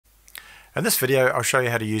In this video, I'll show you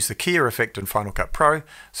how to use the keyer effect in Final Cut Pro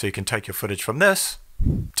so you can take your footage from this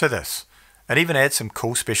to this, and even add some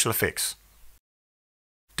cool special effects.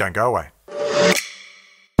 Don't go away.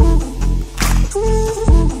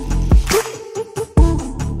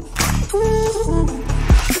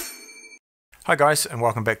 Hi guys, and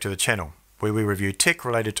welcome back to the channel, where we review tech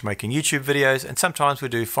related to making YouTube videos, and sometimes we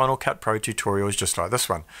do Final Cut Pro tutorials just like this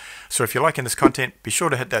one. So if you're liking this content, be sure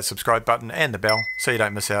to hit that subscribe button and the bell so you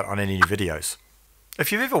don't miss out on any new videos.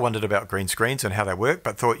 If you've ever wondered about green screens and how they work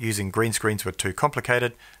but thought using green screens were too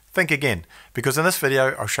complicated, think again, because in this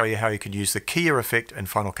video I'll show you how you can use the keyer effect in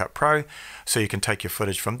Final Cut Pro so you can take your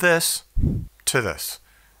footage from this to this,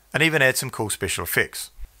 and even add some cool special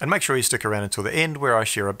effects. And make sure you stick around until the end, where I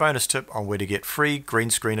share a bonus tip on where to get free green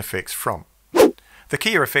screen effects from. The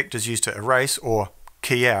keyer effect is used to erase or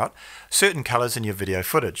key out certain colours in your video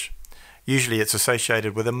footage. Usually it's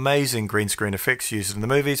associated with amazing green screen effects used in the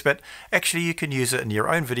movies, but actually you can use it in your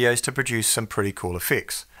own videos to produce some pretty cool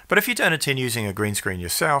effects. But if you don't intend using a green screen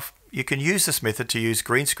yourself, you can use this method to use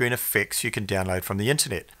green screen effects you can download from the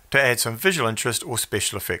internet to add some visual interest or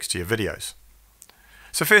special effects to your videos.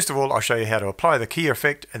 So first of all, I'll show you how to apply the keyer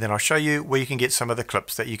effect, and then I'll show you where you can get some of the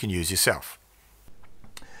clips that you can use yourself.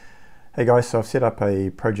 Hey guys, so I've set up a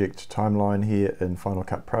project timeline here in Final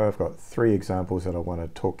Cut Pro. I've got three examples that I want to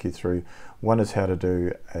talk you through. One is how to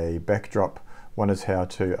do a backdrop, one is how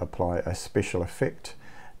to apply a special effect,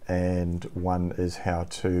 and one is how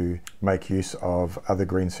to make use of other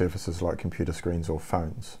green surfaces like computer screens or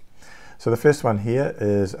phones. So the first one here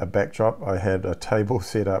is a backdrop. I had a table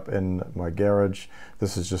set up in my garage.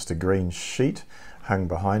 This is just a green sheet hung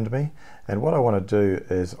behind me. And what I want to do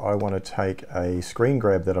is I want to take a screen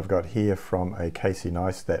grab that I've got here from a Casey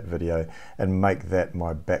Neistat video and make that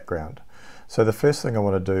my background. So the first thing I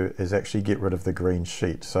want to do is actually get rid of the green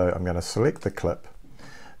sheet. So I'm going to select the clip,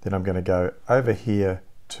 then I'm going to go over here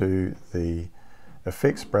to the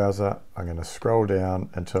effects browser. I'm going to scroll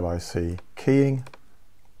down until I see keying.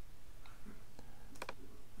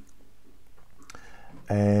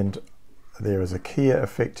 And there is a keyer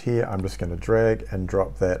effect here. I'm just going to drag and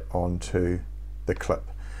drop that onto the clip.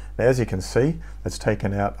 Now as you can see, it's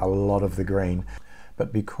taken out a lot of the green,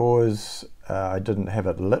 but because I didn't have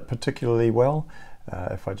it lit particularly well,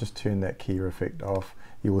 if I just turn that keyer effect off,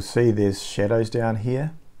 you will see there's shadows down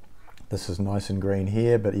here. This is nice and green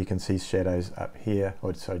here, but you can see shadows up here,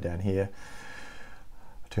 or so down here.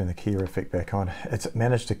 Turn the keyer effect back on. It's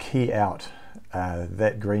managed to key out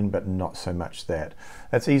that green, but not so much that.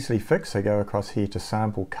 That's easily fixed. So go across here to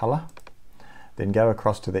sample color, then go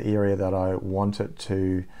across to the area that I want it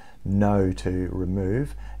to know to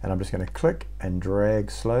remove, and I'm just going to click and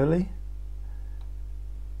drag slowly,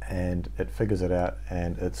 and it figures it out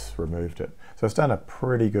and it's removed it. So it's done a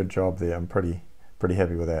pretty good job there. I'm pretty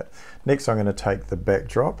happy with that. Next I'm going to take the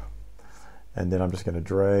backdrop, and then I'm just going to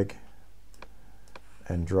drag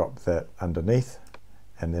and drop that underneath,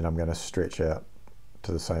 and then I'm going to stretch out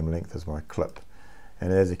to the same length as my clip.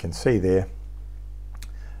 And as you can see there,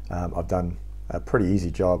 I've done a pretty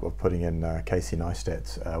easy job of putting in Casey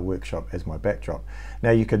Neistat's workshop as my backdrop.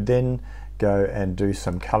 Now you could then go and do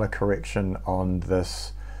some color correction on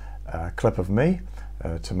this clip of me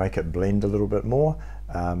to make it blend a little bit more.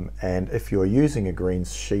 And if you're using a green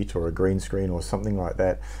sheet or a green screen or something like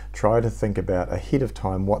that, try to think about ahead of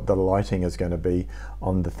time what the lighting is going to be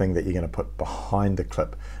on the thing that you're going to put behind the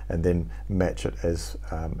clip, and then match it as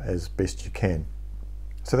best you can.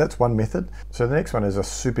 So that's one method. So the next one is a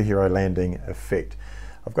superhero landing effect.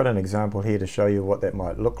 I've got an example here to show you what that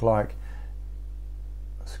might look like.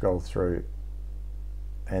 Scroll through,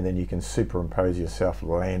 and then you can superimpose yourself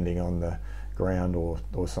landing on the ground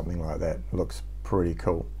or something like that. It looks pretty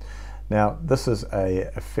cool. Now this is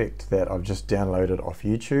a effect that I've just downloaded off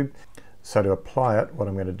YouTube. So to apply it, what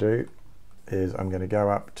I'm going to do is I'm going to go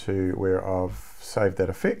up to where I've saved that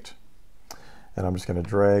effect, and I'm just going to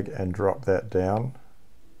drag and drop that down.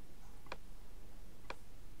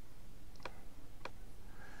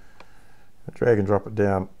 Drag and drop it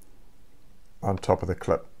down on top of the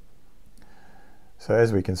clip. So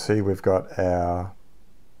as we can see, we've got our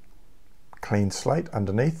clean slate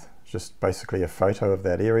underneath, just basically a photo of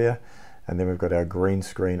that area, and then we've got our green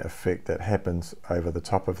screen effect that happens over the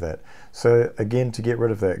top of that. So again, to get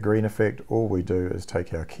rid of that green effect, all we do is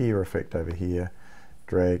take our keyer effect over here,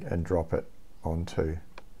 drag and drop it onto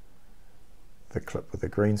the clip with the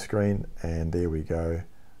green screen, and there we go.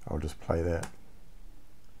 I'll just play that.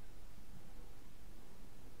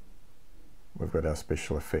 We've got our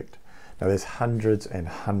special effect. Now there's hundreds and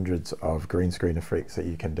hundreds of green screen effects that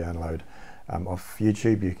you can download off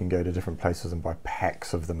YouTube. You can go to different places and buy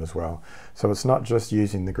packs of them as well. So it's not just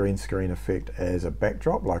using the green screen effect as a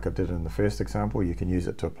backdrop like I did in the first example. You can use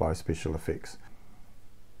it to apply special effects.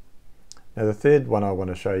 Now the third one I want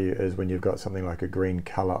to show you is when you've got something like a green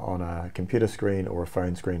color on a computer screen or a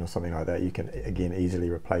phone screen or something like that. You can again easily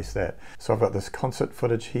replace that. So I've got this concert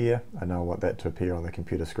footage here, and now I want that to appear on the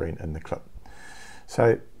computer screen in the clip.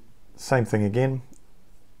 So same thing again,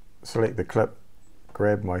 select the clip,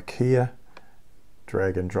 grab my keyer,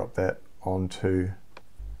 drag and drop that onto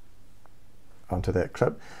that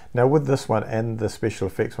clip. Now with this one and the special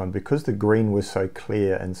effects one, because the green was so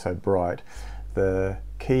clear and so bright, the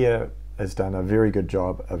keyer has done a very good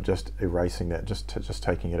job of just erasing that, just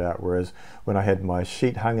taking it out. Whereas when I had my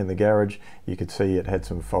sheet hung in the garage, you could see it had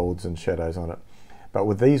some folds and shadows on it. But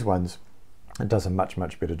with these ones, it does a much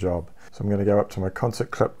better job. So I'm going to go up to my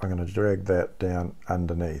concert clip, I'm going to drag that down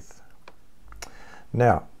underneath.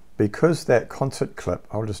 Now, because that concert clip,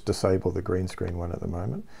 I'll just disable the green screen one at the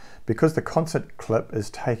moment, because the concert clip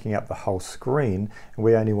is taking up the whole screen, and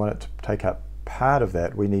we only want it to take up part of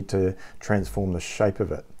that, we need to transform the shape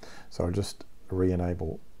of it. So I'll just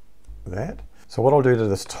re-enable that. So what I'll do to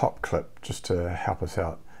this top clip, just to help us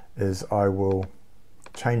out, is I will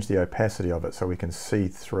change the opacity of it so we can see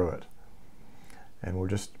through it. And we'll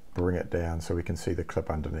just bring it down so we can see the clip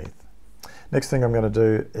underneath. Next thing I'm going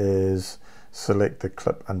to do is select the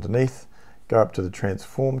clip underneath, go up to the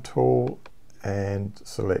transform tool and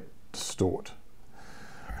select distort.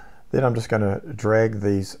 Then I'm just going to drag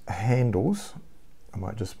these handles. I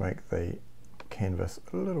might just make the canvas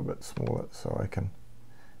a little bit smaller so I can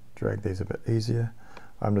drag these a bit easier.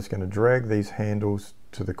 I'm just going to drag these handles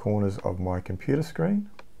to the corners of my computer screen.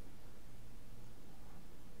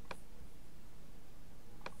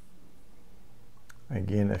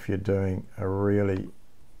 Again, if you're doing a really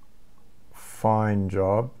fine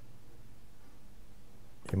job,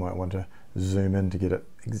 you might want to zoom in to get it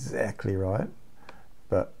exactly right.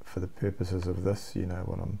 But for the purposes of this, you know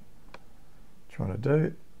what I'm trying to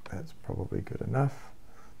do. That's probably good enough.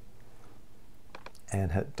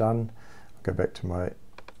 And hit done. I'll go back to my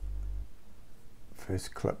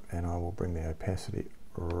first clip and I will bring the opacity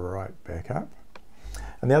right back up.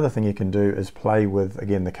 And the other thing you can do is play with,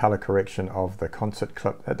 again, the color correction of the concert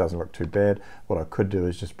clip. That doesn't look too bad. What I could do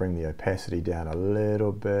is just bring the opacity down a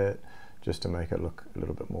little bit, just to make it look a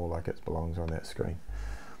little bit more like it belongs on that screen.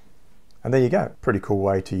 And there you go. Pretty cool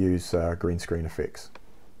way to use green screen effects.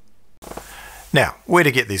 Now, where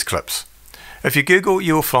to get these clips? If you Google,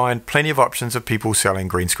 you will find plenty of options of people selling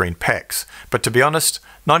green screen packs. But to be honest,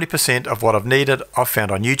 90% of what I've needed, I've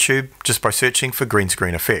found on YouTube just by searching for green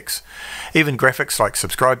screen effects. Even graphics like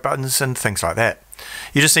subscribe buttons and things like that.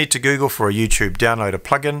 You just need to Google for a YouTube downloader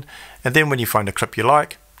plugin, and then when you find a clip you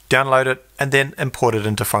like, download it and then import it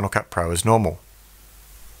into Final Cut Pro as normal.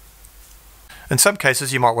 In some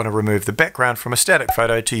cases, you might want to remove the background from a static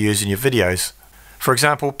photo to use in your videos. For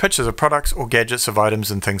example, pictures of products or gadgets of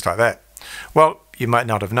items and things like that. Well, you might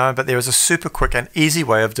not have known, but there is a super quick and easy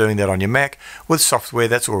way of doing that on your Mac with software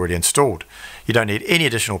that's already installed. You don't need any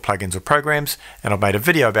additional plugins or programs, and I've made a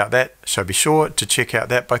video about that, so be sure to check out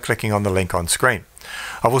that by clicking on the link on screen.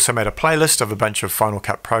 I've also made a playlist of a bunch of Final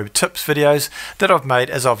Cut Pro tips videos that I've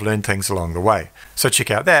made as I've learned things along the way. So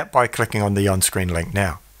check out that by clicking on the on-screen link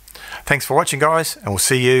now. Thanks for watching, guys, and we'll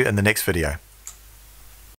see you in the next video.